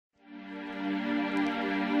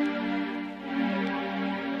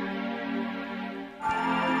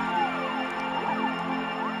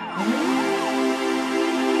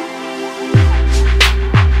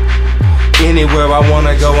Anywhere I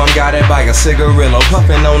wanna go, I'm guided by a cigarillo,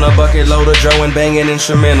 puffing on a bucket load of Joe and banging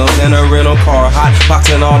instrumentals in a rental car, hot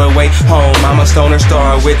boxing all the way home. I'm a stoner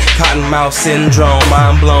star with cotton mouth syndrome,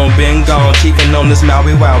 mind blown, been gone, chiefing on this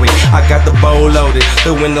Maui Wowie. I got the bowl loaded,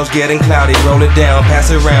 the windows getting cloudy, roll it down,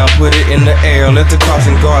 pass it around, put it in the air, let the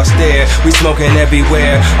crossing guard stare. We smoking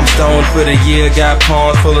everywhere, I'm stoned for the year, got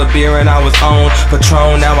palms full of beer and I was on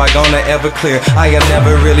Patron. Now I gonna Everclear, I am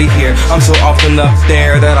never really here, I'm so often up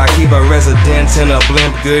there that I keep a residence in a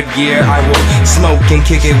blimp Goodyear. I will smoke and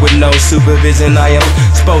kick it with no supervision, I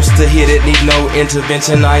am supposed to hit it, need no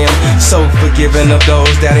intervention. I am so forgiving of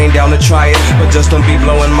those that ain't down to try it, but just don't be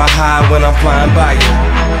blowing my high when I'm flying by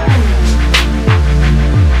you.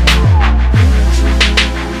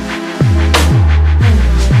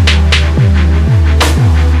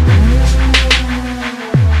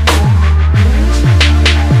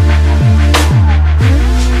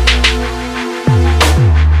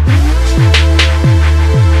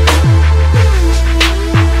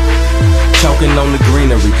 On the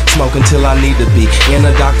greenery, smoking till I need to be in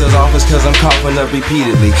a doctor's office cause I'm coughing up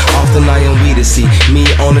repeatedly. Often I am weed to see me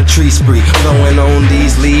on a tree spree, blowing on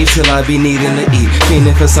these leaves till I be needing to eat,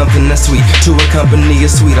 feeling for something that's sweet to accompany a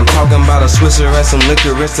sweet. I'm talking about a Swisser and some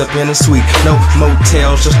licorice up in a suite. No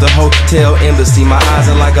motels, just a hotel embassy. My eyes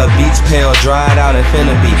are like a beach pale, dried out and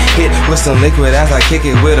finna be hit with some liquid as I kick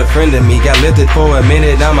it with a friend of me. Got lifted for a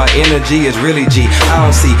minute, now my energy is really G. I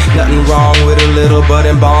don't see nothing wrong with a little bud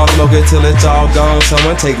and bomb, smoke it till it's all gone.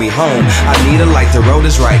 Someone take me home, I need a light, the road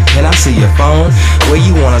is right. Can I see your phone? Where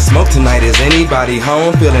you wanna smoke tonight? Is anybody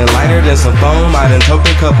home? Feeling lighter than some foam, I done toked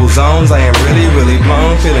a couple zones. I am really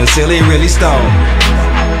blown, feeling silly, really stoned.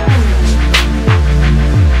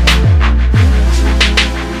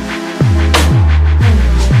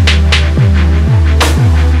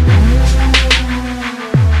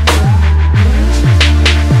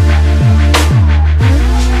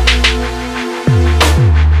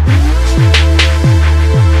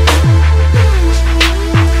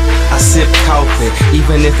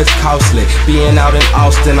 Even if it's costly, being out in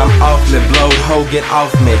Austin, I'm awfully blowed, ho, get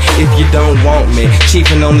off me if you don't want me,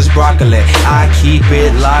 chiefing on this broccoli. I keep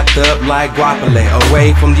it locked up like guapole,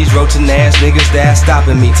 away from these roaching ass niggas that's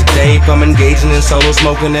stopping me today from engaging in solo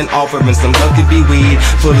smoking and offering some Huckabee weed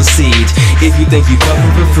full of seeds. If you think you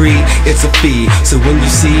puffin' for free, it's a fee. So when you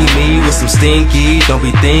see me with some stinky, don't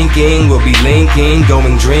be thinking we'll be linking,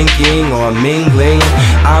 going drinking or mingling.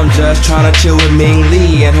 I'm just trying to chill with Ming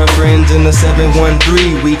Lee and her friends in the 713.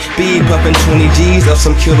 We be puffin' 20 G's of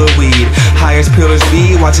some killer weed, high as pillars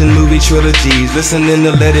be, watching movie trilogies, listening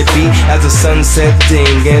to Let It Be as the sunset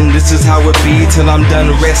ding. And this is how it be till I'm done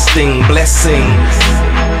resting. Blessings.